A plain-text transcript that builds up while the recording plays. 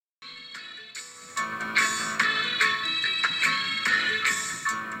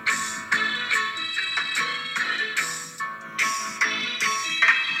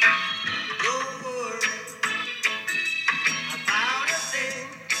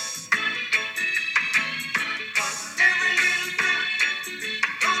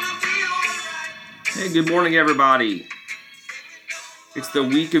Hey, good morning, everybody. It's the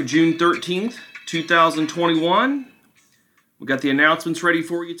week of June 13th, 2021. We got the announcements ready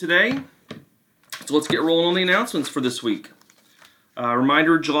for you today. So let's get rolling on the announcements for this week.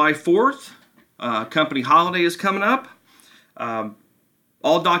 Reminder, July 4th, company holiday is coming up.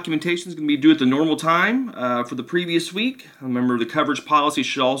 All documentation is going to be due at the normal time for the previous week. Remember, the coverage policy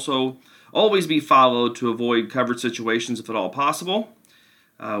should also always be followed to avoid coverage situations if at all possible.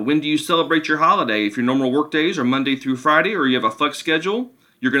 When do you celebrate your holiday? If your normal work days are Monday through Friday or you have a flex schedule,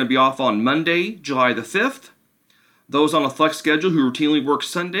 you're going to be off on Monday, July the 5th. Those on a flex schedule who routinely work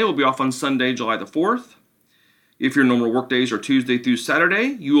Sunday will be off on Sunday, July the 4th. If your normal work days are Tuesday through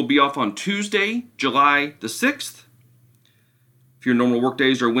Saturday, you will be off on Tuesday, July the 6th. If your normal work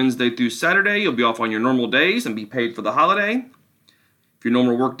days are Wednesday through Saturday, you'll be off on your normal days and be paid for the holiday. If your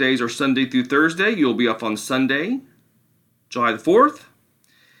normal work days are Sunday through Thursday, you'll be off on Sunday, July the 4th.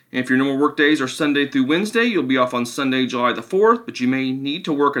 And if your normal work days are Sunday through Wednesday, you'll be off on Sunday, July the 4th, but you may need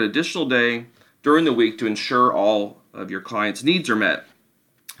to work an additional day during the week to ensure all of your clients' needs are met.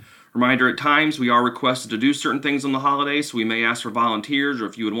 Reminder, at times we are requested to do certain things on the holiday, so we may ask for volunteers or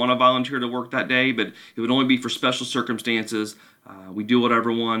if you would want to volunteer to work that day, but it would only be for special circumstances. We do want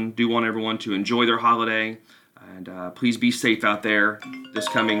everyone to enjoy their holiday, and please be safe out there this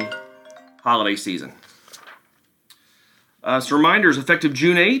coming holiday season. So reminders, effective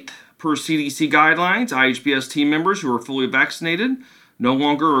June 8th, per CDC guidelines, IHBS team members who are fully vaccinated no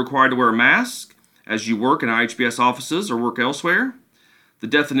longer are required to wear a mask as you work in IHBS offices or work elsewhere. The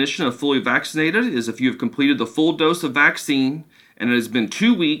definition of fully vaccinated is if you have completed the full dose of vaccine and it has been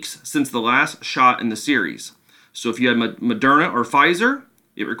 2 weeks since the last shot in the series. So if you had Moderna or Pfizer,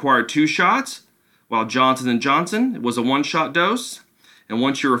 it required 2 shots, while Johnson & Johnson was a 1-shot dose. And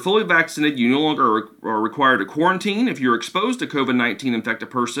once you are fully vaccinated, you no longer are required to quarantine if you're exposed to COVID-19 infected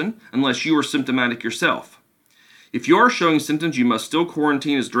person unless you are symptomatic yourself. If you are showing symptoms, you must still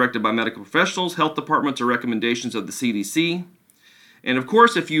quarantine as directed by medical professionals, health departments, or recommendations of the CDC. And of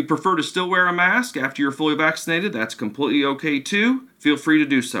course, if you prefer to still wear a mask after you're fully vaccinated, that's completely okay too. Feel free to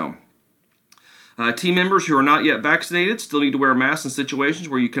do so. Team members who are not yet vaccinated still need to wear masks in situations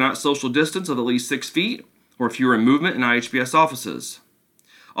where you cannot social distance of at least 6 feet or if you're in movement in IHBS offices.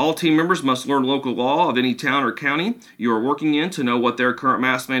 All team members must learn local law of any town or county you are working in to know what their current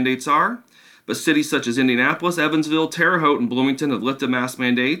mask mandates are. But cities such as Indianapolis, Evansville, Terre Haute, and Bloomington have lifted mask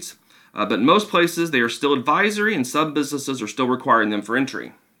mandates. But in most places, they are still advisory, and some businesses are still requiring them for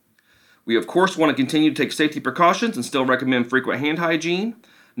entry. We, of course, want to continue to take safety precautions and still recommend frequent hand hygiene,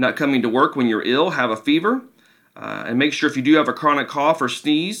 not coming to work when you're ill, have a fever, and make sure if you do have a chronic cough or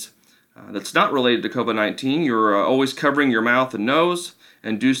sneeze that's not related to COVID-19, you're always covering your mouth and nose,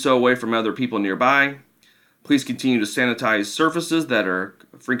 and do so away from other people nearby. Please continue to sanitize surfaces that are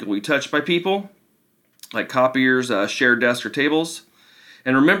frequently touched by people, like copiers, shared desks, or tables.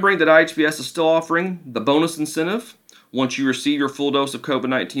 And remembering that IHBS is still offering the bonus incentive once you receive your full dose of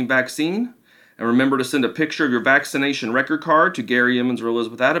COVID-19 vaccine. And remember to send a picture of your vaccination record card to Gary Emmons or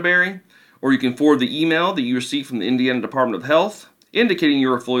Elizabeth Atterbury, or you can forward the email that you received from the Indiana Department of Health indicating you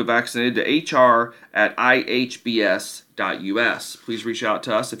are fully vaccinated to hr@ihbs.us. Please reach out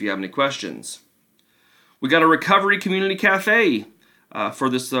to us if you have any questions. We got a Recovery Community Cafe for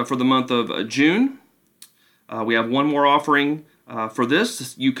the month of June. We have one more offering for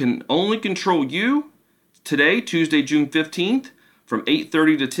this. You can only control you today, Tuesday, June 15th, from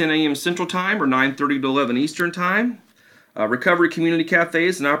 8:30 to 10 a.m. Central Time or 9:30 to 11 Eastern Time. Recovery Community Cafe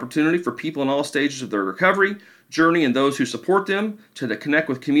is an opportunity for people in all stages of their recovery journey and those who support them to connect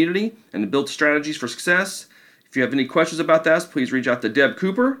with community and to build strategies for success. If you have any questions about this, please reach out to Deb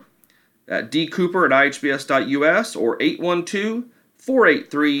Cooper at dcooper@ihbs.us or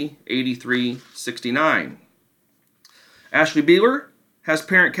 812-483-8369. Ashley Beeler has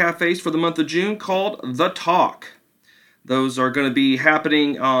parent cafes for the month of June called The Talk. Those are going to be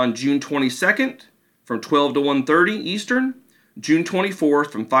happening on June 22nd from 12 to 1:30 Eastern, June 24th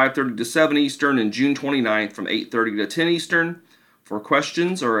from 5:30 to 7 Eastern, and June 29th from 8:30 to 10 Eastern. For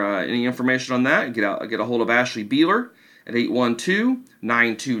questions or any information on that, get a hold of Ashley Beeler at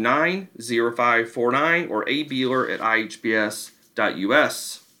 812-929-0549 or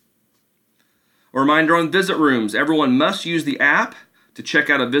abeeler@ihbs.us. A reminder on visit rooms. Everyone must use the app to check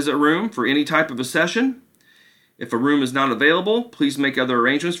out a visit room for any type of a session. If a room is not available, please make other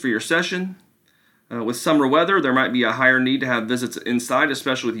arrangements for your session. With summer weather, there might be a higher need to have visits inside,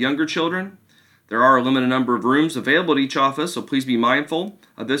 especially with younger children. There are a limited number of rooms available at each office, so please be mindful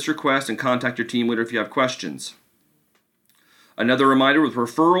of this request and contact your team leader if you have questions. Another reminder with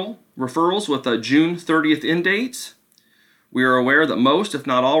referrals with June 30th end dates. We are aware that most, if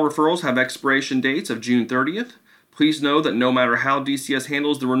not all, referrals have expiration dates of June 30th. Please know that no matter how DCS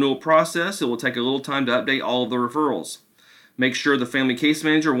handles the renewal process, it will take a little time to update all of the referrals. Make sure the family case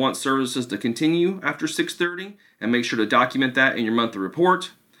manager wants services to continue after 6:30, and make sure to document that in your monthly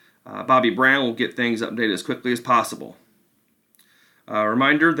report. Bobby Brown will get things updated as quickly as possible.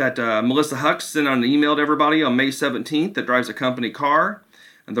 Reminder that Melissa Hucks sent out an email to everybody on May 17th that drives a company car,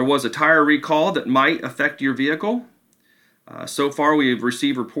 and there was a tire recall that might affect your vehicle. So far, we have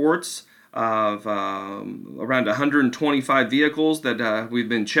received reports of around 125 vehicles that we've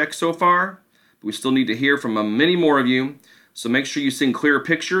been checked so far. We still need to hear from many more of you, so make sure you send clear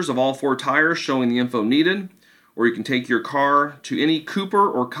pictures of all 4 tires showing the info needed, or you can take your car to any Cooper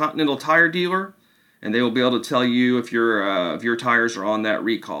or Continental tire dealer, and they will be able to tell you if your tires are on that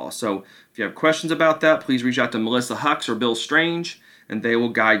recall. So if you have questions about that, please reach out to Melissa Hucks or Bill Strange, and they will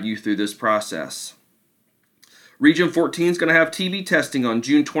guide you through this process. Region 14 is going to have TB testing on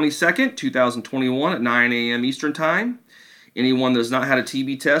June 22nd, 2021 at 9 a.m. Eastern Time. Anyone that has not had a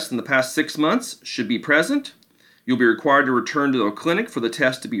TB test in the past 6 months should be present. You'll be required to return to the clinic for the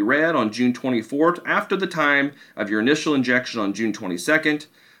test to be read on June 24th after the time of your initial injection on June 22nd.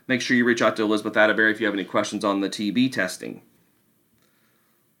 Make sure you reach out to Elizabeth Atterbury if you have any questions on the TB testing.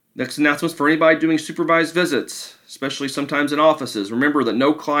 Next announcements for anybody doing supervised visits, especially sometimes in offices. Remember that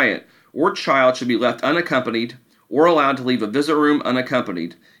no client or child should be left unaccompanied or allowed to leave a visit room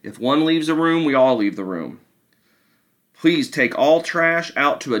unaccompanied. If one leaves a room, we all leave the room. Please take all trash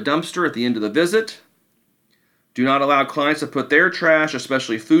out to a dumpster at the end of the visit. Do not allow clients to put their trash,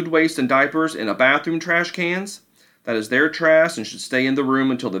 especially food waste and diapers, in a bathroom trash cans. That is their trash and should stay in the room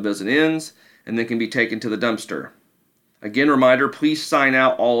until the visit ends and then can be taken to the dumpster. Again, reminder, please sign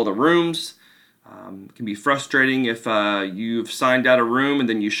out all of the rooms. It can be frustrating if you've signed out a room and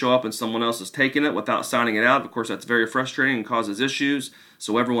then you show up and someone else has taken it without signing it out. Of course, that's very frustrating and causes issues.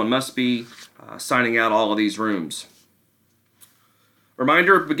 So everyone must be signing out all of these rooms.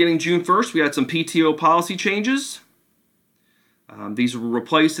 Reminder, beginning June 1st, we had some PTO policy changes. These will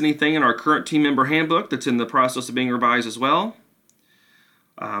replace anything in our current team member handbook that's in the process of being revised as well.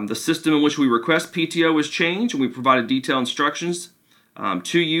 The system in which we request PTO has changed, and we provided detailed instructions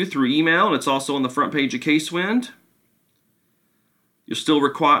to you through email, and it's also on the front page of Casewind. You'll still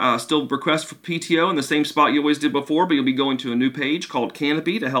request for PTO in the same spot you always did before, but you'll be going to a new page called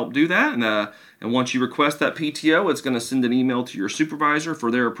Canopy to help do that. And once you request that PTO, it's going to send an email to your supervisor for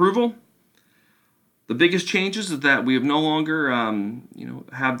their approval. The biggest changes is that we have no longer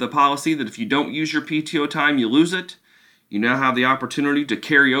have the policy that if you don't use your PTO time, you lose it. You now have the opportunity to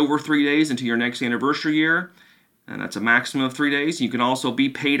carry over 3 days into your next anniversary year, and that's a maximum of 3 days. You can also be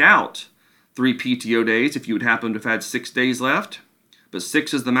paid out 3 PTO days if you would happen to have had 6 days left. But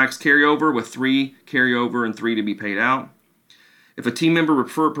 6 is the max carryover, with 3 carryover and 3 to be paid out. If a team member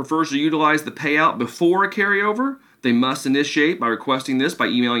prefers to utilize the payout before a carryover, they must initiate by requesting this by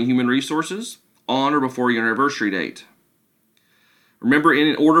emailing Human Resources on or before your anniversary date. Remember,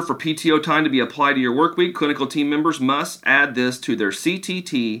 in order for PTO time to be applied to your work week, clinical team members must add this to their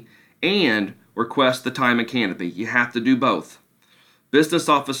CTT and request the time in Canopy. You have to do both. Business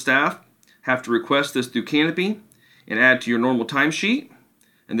office staff have to request this through Canopy and add to your normal timesheet,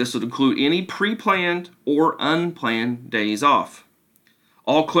 and this would include any pre-planned or unplanned days off.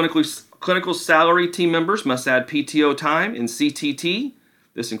 All clinical salary team members must add PTO time in CTT.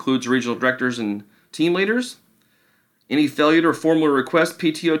 This includes regional directors and team leaders. Any failure to formally request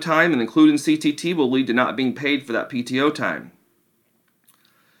PTO time and include in CTT will lead to not being paid for that PTO time.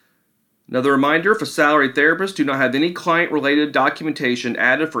 Another reminder, if a salaried therapist do not have any client-related documentation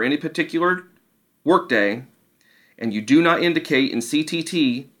added for any particular workday, and you do not indicate in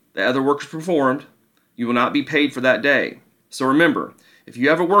CTT that other work is performed, you will not be paid for that day. So remember, if you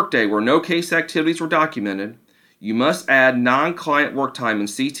have a workday where no case activities were documented, you must add non-client work time in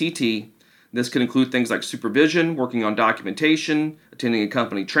CTT. This can include things like supervision, working on documentation, attending a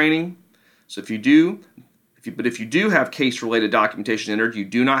company training. So if you do have case-related documentation entered, you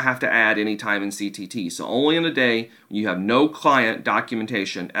do not have to add any time in CTT. So only in a day when you have no client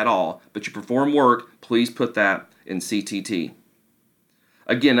documentation at all, but you perform work, please put that in CTT.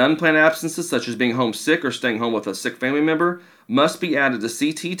 Again, unplanned absences such as being homesick or staying home with a sick family member must be added to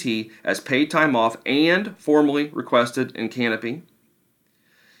CTT as paid time off and formally requested in Canopy.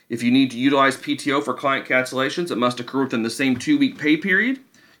 If you need to utilize PTO for client cancellations, it must occur within the same 2-week pay period.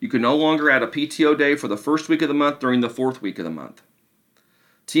 You can no longer add a PTO day for the first week of the month during the 4th week of the month.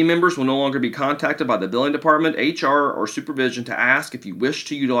 Team members will no longer be contacted by the billing department, HR, or supervision to ask if you wish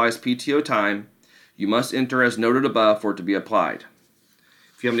to utilize PTO time. You must enter as noted above for it to be applied.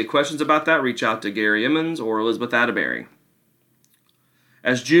 If you have any questions about that, reach out to Gary Emmons or Elizabeth Atterbury.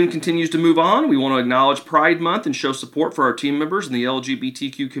 As June continues to move on, we want to acknowledge Pride Month and show support for our team members in the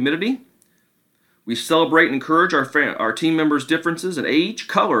LGBTQ community. We celebrate and encourage our team members' differences in age,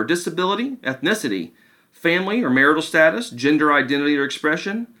 color, disability, ethnicity, family or marital status, gender identity or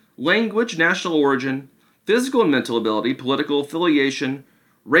expression, language, national origin, physical and mental ability, political affiliation,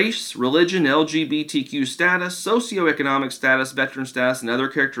 race, religion, LGBTQ status, socioeconomic status, veteran status, and other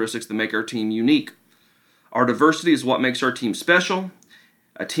characteristics that make our team unique. Our diversity is what makes our team special.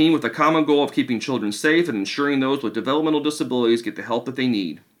 A team with a common goal of keeping children safe and ensuring those with developmental disabilities get the help that they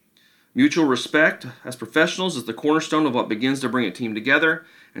need. Mutual respect as professionals is the cornerstone of what begins to bring a team together,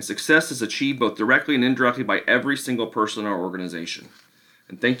 and success is achieved both directly and indirectly by every single person in our organization.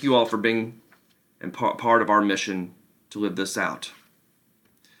 And thank you all for being part of our mission to live this out.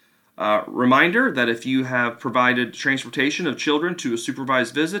 Reminder that if you have provided transportation of children to a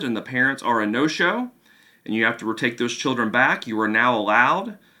supervised visit and the parents are a no-show, and you have to take those children back, you are now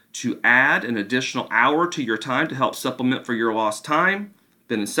allowed to add an additional hour to your time to help supplement for your lost time.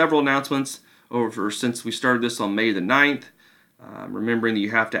 Been in several announcements since we started this on May the 9th. Remembering that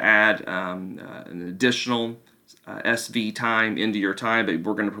you have to add an additional SV time into your time, but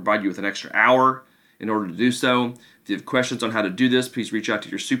we're going to provide you with an extra hour in order to do so. If you have questions on how to do this, please reach out to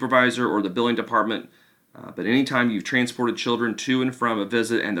your supervisor or the billing department. But anytime you've transported children to and from a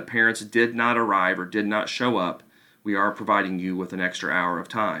visit and the parents did not arrive or did not show up, we are providing you with an extra hour of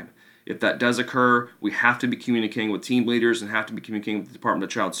time. If that does occur, we have to be communicating with team leaders and have to be communicating with the Department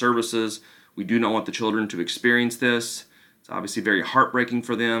of Child Services. We do not want the children to experience this. It's obviously very heartbreaking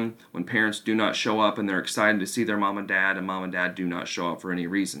for them when parents do not show up and they're excited to see their mom and dad do not show up for any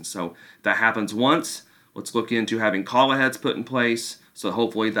reason. So if that happens once, let's look into having call-aheads put in place so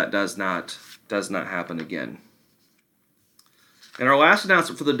hopefully that does not happen again. And our last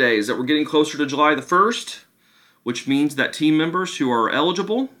announcement for the day is that we're getting closer to July the 1st, which means that team members who are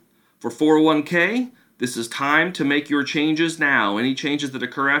eligible for 401k, this is time to make your changes now. Any changes that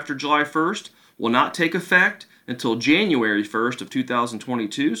occur after July 1st will not take effect until January 1st of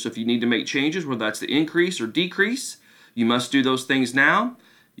 2022. So if you need to make changes, whether that's the increase or decrease, you must do those things now.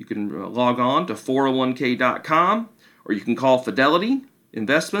 You can log on to 401k.com, or you can call Fidelity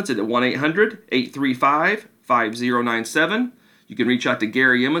Investments at 1-800-835-5097. You can reach out to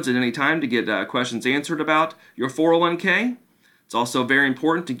Gary Emmons at any time to get questions answered about your 401k. It's also very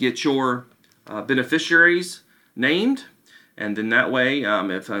important to get your beneficiaries named, and then that way,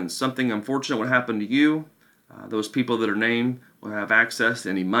 if something unfortunate would happen to you, those people that are named will have access to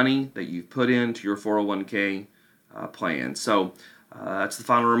any money that you've put into your 401k plan. So that's the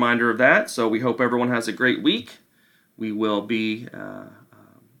final reminder of that. So we hope everyone has a great week. We will be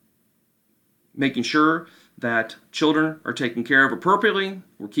making sure that children are taken care of appropriately.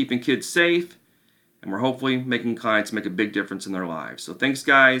 We're keeping kids safe, and we're hopefully making clients make a big difference in their lives. So thanks,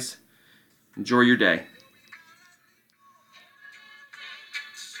 guys. Enjoy your day.